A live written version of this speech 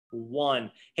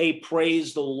1. Hey,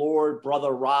 praise the Lord,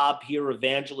 Brother Rob here,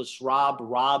 Evangelist Rob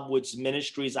Woods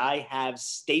Ministries. I have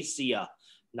Staciah,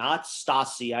 not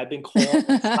Staciah. I've been calling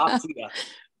her Staciah.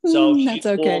 So she That's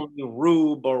okay. called me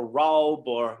Rube or Rob,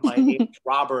 or my name's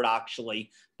Robert,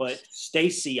 actually, but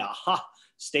Staciah,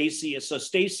 Staciah. So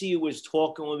Staciah was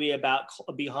talking with me about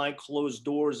behind closed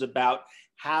doors about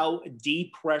how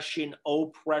depression,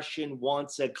 oppression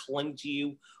wants to cling to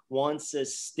you, wants to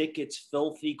stick its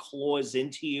filthy claws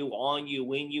into you, on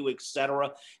you, in you,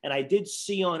 etc. And I did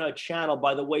see on her channel,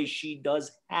 by the way, she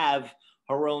does have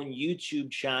her own YouTube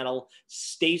channel,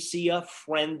 Staciah,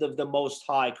 Friend of the Most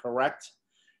High, correct?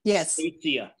 Yes.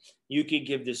 Staciah. You could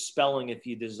give the spelling if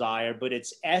you desire, but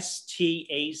it's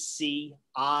Staciah.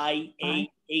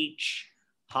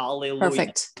 Hallelujah.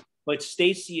 Perfect. But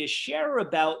Staciah, share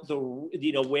about the,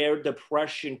 where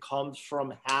depression comes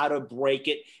from, how to break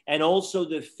it, and also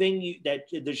the thing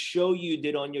the show you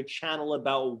did on your channel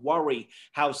about worry,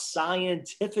 how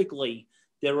scientifically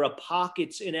there are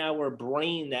pockets in our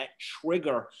brain that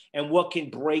trigger and what can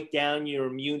break down your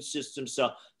immune system.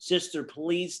 So, sister,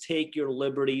 please take your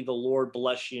liberty. The Lord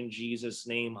bless you in Jesus'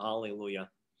 name. Hallelujah.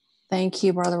 Thank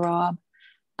you, Brother Rob.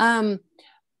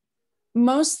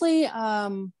 Mostly,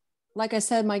 like I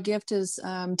said, my gift is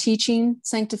teaching,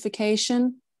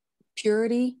 sanctification,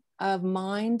 purity of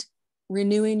mind,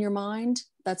 renewing your mind.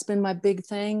 That's been my big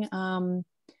thing.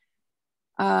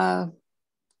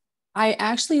 I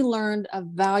actually learned a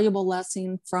valuable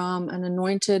lesson from an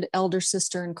anointed elder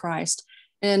sister in Christ.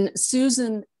 And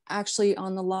Susan actually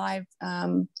on the live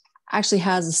actually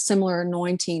has a similar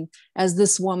anointing as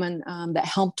this woman that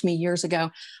helped me years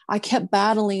ago. I kept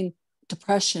battling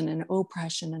depression and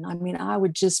oppression. And I mean, I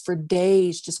would just for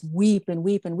days just weep and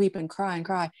weep and weep and cry and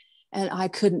cry. And I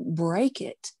couldn't break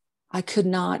it. I could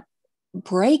not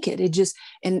break it. It just,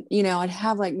 and I'd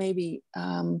have like maybe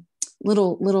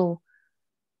little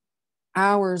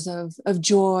hours of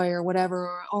joy or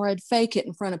whatever, or I'd fake it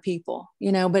in front of people,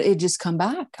 but it just come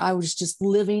back. I was just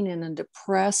living in a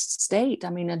depressed state. I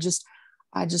mean, I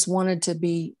just wanted to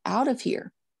be out of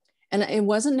here. And it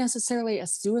wasn't necessarily a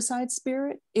suicide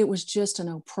spirit. It was just an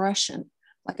oppression.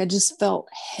 Like I just felt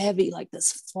heavy, like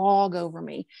this fog over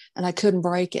me, and I couldn't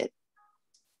break it.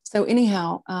 So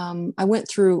anyhow, I went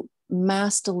through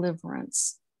mass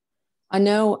deliverance. I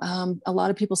know a lot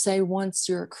of people say once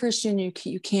you're a Christian, you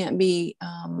can't be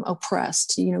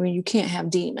oppressed. You can't have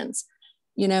demons.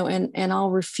 And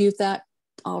I'll refute that.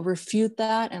 I'll refute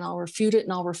that, and I'll refute it,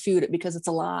 and I'll refute it because it's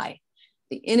a lie.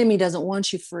 The enemy doesn't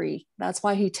want you free. That's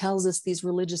why he tells us these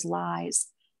religious lies.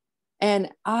 And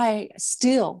I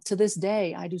still, to this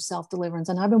day, I do self-deliverance.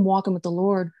 And I've been walking with the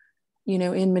Lord,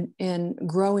 in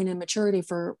growing in maturity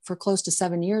for close to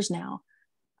 7 years now.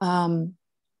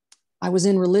 I was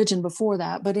in religion before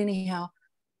that, but anyhow,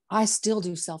 I still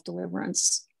do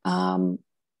self-deliverance.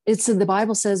 The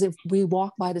Bible says if we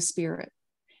walk by the Spirit,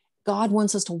 God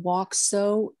wants us to walk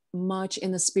so much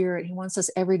in the Spirit. He wants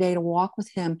us every day to walk with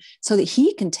him so that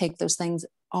he can take those things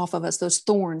off of us, those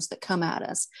thorns that come at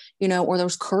us, or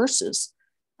those curses.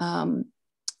 And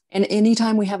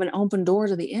anytime we have an open door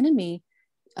to the enemy,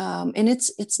 and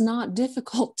it's not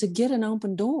difficult to get an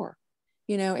open door.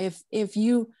 If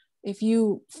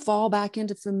you fall back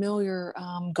into familiar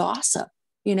gossip,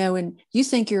 and you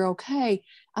think you're okay.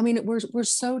 I mean, we're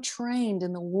so trained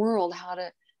in the world how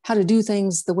to do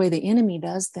things the way the enemy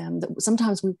does them that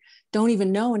sometimes we don't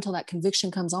even know until that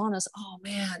conviction comes on us. Oh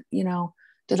man,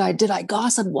 did I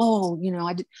gossip? Whoa,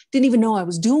 didn't even know I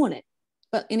was doing it.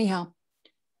 But anyhow,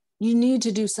 you need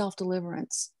to do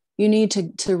self-deliverance. You need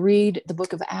to read the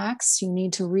book of Acts. You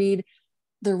need to read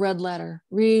the red letter.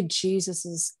 Read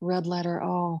Jesus's red letter.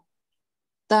 Oh,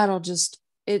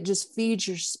 it just feeds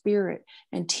your spirit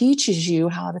and teaches you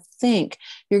how to think.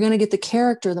 You're going to get the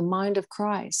character, the mind of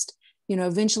Christ.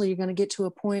 Eventually you're going to get to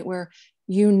a point where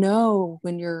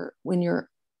when you're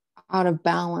out of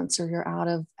balance or you're out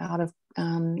of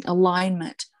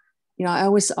alignment. I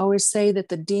always say that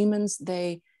the demons,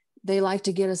 they like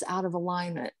to get us out of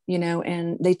alignment,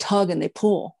 and they tug and they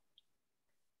pull,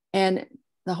 and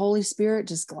the Holy Spirit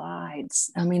just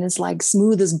glides. I mean, it's like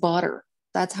smooth as butter.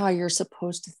 That's how you're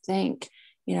supposed to think.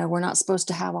 We're not supposed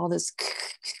to have all this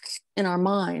in our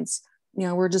minds.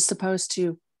 We're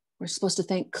supposed to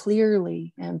think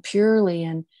clearly and purely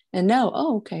and know,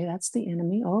 oh, okay, that's the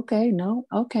enemy. Okay, no,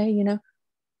 okay,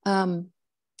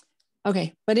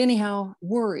 okay. But anyhow,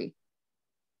 worry.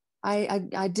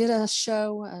 I did a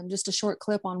show, just a short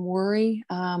clip on worry.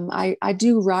 I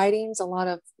do writings, a lot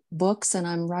of books, and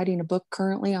I'm writing a book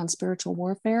currently on spiritual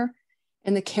warfare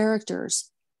and the characters,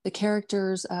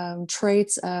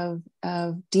 traits of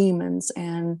demons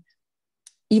and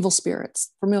evil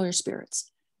spirits, familiar spirits,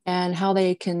 and how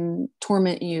they can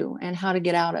torment you and how to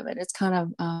get out of it. It's kind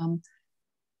of,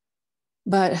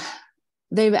 but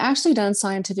they've actually done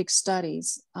scientific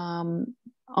studies on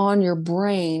your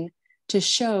brain to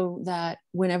show that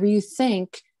whenever you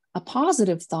think a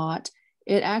positive thought,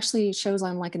 it actually shows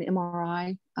on like an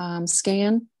MRI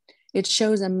scan. It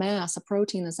shows a mass, a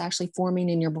protein that's actually forming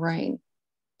in your brain.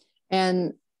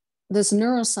 And this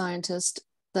neuroscientist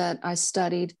that I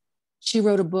studied, she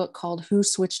wrote a book called Who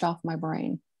Switched Off My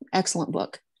Brain? Excellent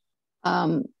book.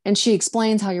 And she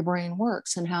explains how your brain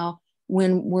works and how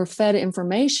when we're fed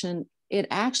information, it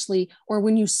actually, or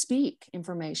when you speak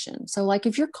information. So like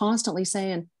if you're constantly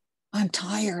saying, I'm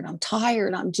tired,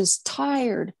 I'm just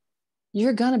tired,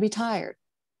 you're going to be tired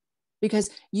because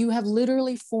you have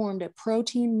literally formed a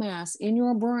protein mass in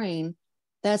your brain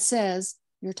that says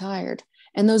you're tired.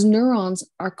 And those neurons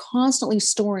are constantly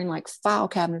storing like file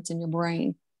cabinets in your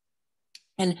brain.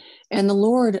 And the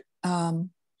Lord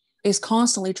is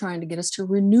constantly trying to get us to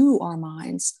renew our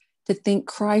minds, to think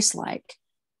Christ-like,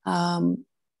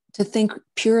 to think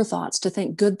pure thoughts, to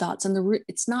think good thoughts. And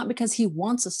it's not because he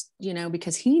wants us,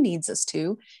 because he needs us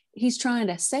to. He's trying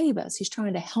to save us. He's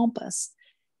trying to help us.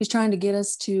 He's trying to get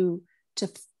us to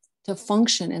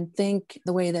function and think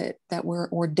the way that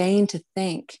we're ordained to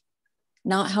think,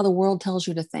 not how the world tells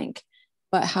you to think,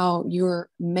 but how you're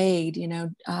made.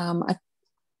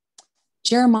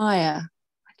 Jeremiah,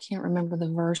 I can't remember the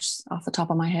verse off the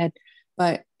top of my head,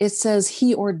 but it says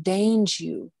he ordained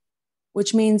you,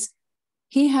 which means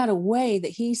he had a way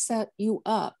that he set you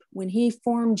up when he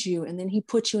formed you, and then he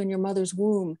put you in your mother's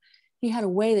womb. He had a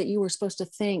way that you were supposed to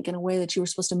think and a way that you were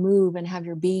supposed to move and have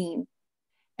your being.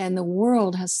 And the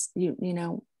world has,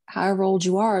 however old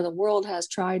you are, the world has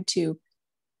tried to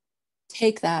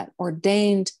take that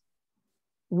ordained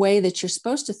way that you're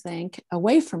supposed to think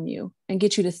away from you and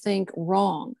get you to think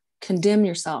wrong, condemn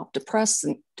yourself,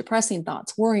 depressing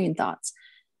thoughts, worrying thoughts.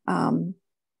 I'm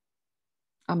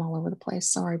all over the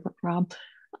place. Sorry, Rob.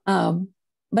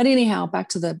 But anyhow, back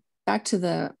to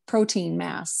the protein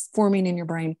mass forming in your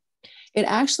brain. It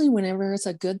actually, whenever it's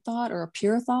a good thought or a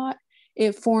pure thought,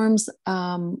 it forms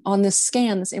on this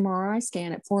scan, this MRI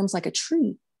scan, it forms like a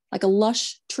tree, like a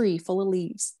lush tree full of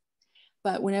leaves.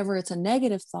 But whenever it's a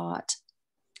negative thought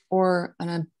or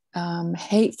an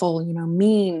hateful,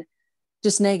 mean,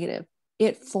 just negative,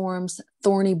 it forms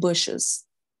thorny bushes.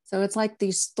 So it's like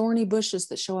these thorny bushes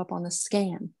that show up on the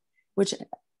scan, which,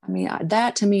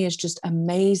 that to me is just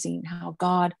amazing how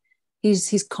God,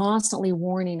 he's constantly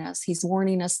warning us. He's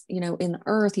warning us, in the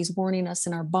earth, he's warning us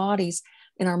in our bodies,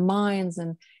 in our minds.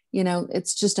 And,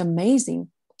 it's just amazing.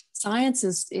 Science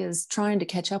is trying to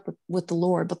catch up with the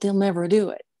Lord, but they'll never do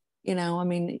it.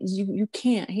 You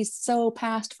can't, he's so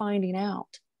past finding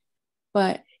out,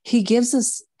 but he gives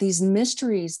us these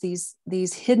mysteries,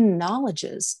 these hidden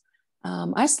knowledges.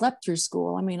 I slept through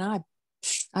school. I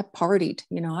partied,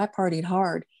 I partied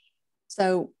hard.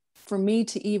 So for me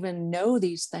to even know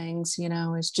these things,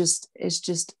 is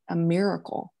just a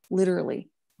miracle, literally.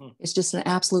 It's just an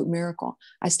absolute miracle.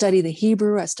 I study the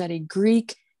Hebrew, I study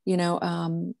Greek,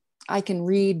 I can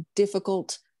read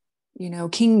difficult,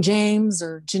 King James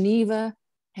or Geneva,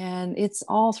 and it's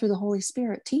all through the Holy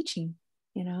Spirit teaching,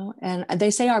 and they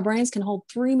say our brains can hold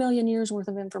 3 million years worth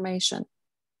of information.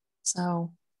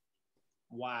 So.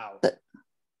 Wow.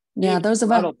 Yeah, those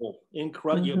of us.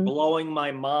 Incredible. You're blowing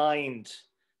my mind.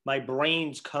 My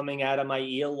brain's coming out of my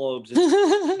earlobes.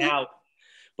 It's out.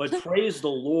 But praise the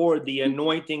Lord, the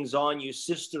anointing's on you.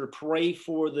 Sister, pray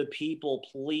for the people,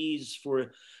 please,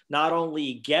 for not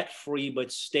only get free,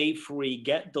 but stay free,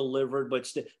 get delivered, but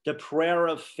the prayer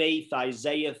of faith,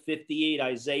 Isaiah 58,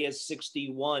 Isaiah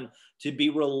 61, to be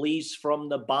released from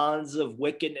the bonds of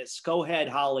wickedness. Go ahead,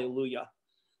 hallelujah.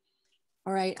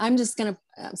 All right, I'm just going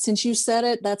to, since you said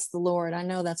it, that's the Lord. I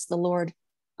know that's the Lord.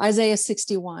 Isaiah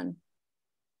 61.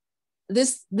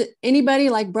 Anybody,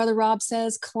 like Brother Rob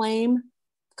says, claim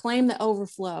the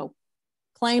overflow.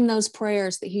 Claim those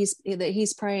prayers that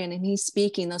he's praying and he's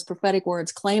speaking, those prophetic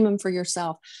words. Claim them for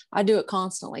yourself. I do it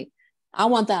constantly. I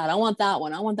want that. I want that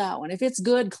one. I want that one. If it's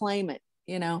good, claim it,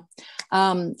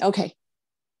 Okay.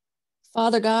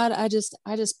 Father God, I just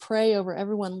pray over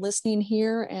everyone listening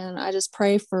here, and I just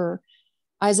pray for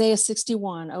Isaiah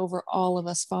 61 over all of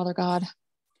us, Father God.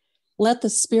 Let the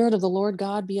Spirit of the Lord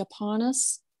God be upon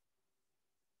us.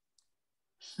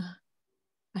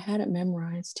 I had it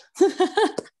memorized.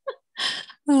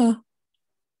 Oh.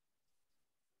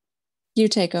 You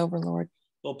take over, Lord.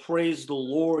 Well, praise the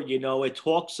Lord. It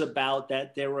talks about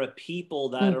that there are people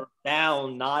that are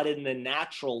bound, not in the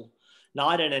natural,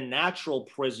 not in a natural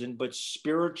prison, but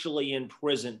spiritually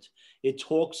imprisoned. It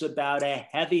talks about a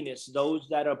heaviness, those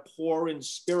that are poor in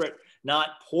spirit, not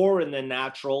poor in the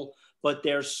natural, but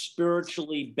they're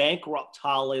spiritually bankrupt.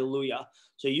 Hallelujah.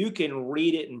 So you can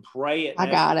read it and pray it. I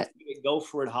got it. Go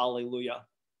for it. Hallelujah.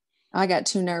 I got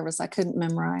too nervous. I couldn't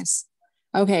memorize.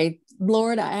 Okay,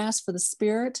 Lord, I ask for the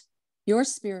Spirit, your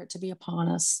Spirit, to be upon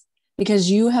us, because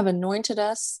you have anointed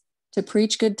us to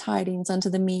preach good tidings unto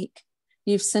the meek.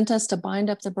 You've sent us to bind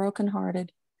up the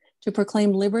brokenhearted, to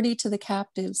proclaim liberty to the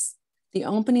captives, the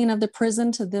opening of the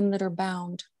prison to them that are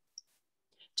bound,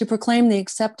 to proclaim the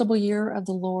acceptable year of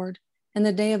the Lord and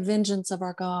the day of vengeance of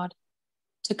our God,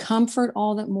 to comfort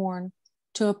all that mourn,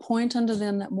 to appoint unto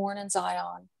them that mourn in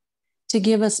Zion, to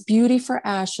give us beauty for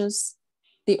ashes,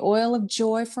 the oil of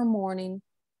joy for mourning,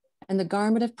 and the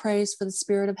garment of praise for the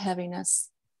spirit of heaviness,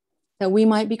 that we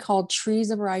might be called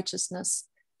trees of righteousness,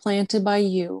 planted by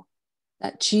you,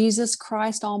 that Jesus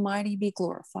Christ Almighty be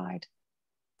glorified.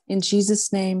 In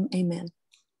Jesus' name, amen.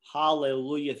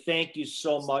 Hallelujah. Thank you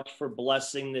so much for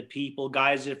blessing the people.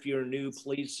 Guys, if you're new,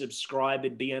 please subscribe.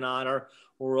 It'd be an honor.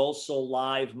 We're also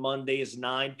live Mondays,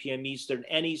 9 p.m. Eastern.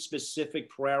 Any specific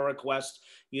prayer request,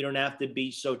 you don't have to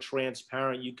be so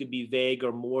transparent. You could be vague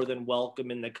or more than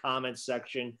welcome in the comment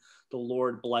section. The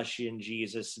Lord bless you in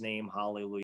Jesus' name. Hallelujah.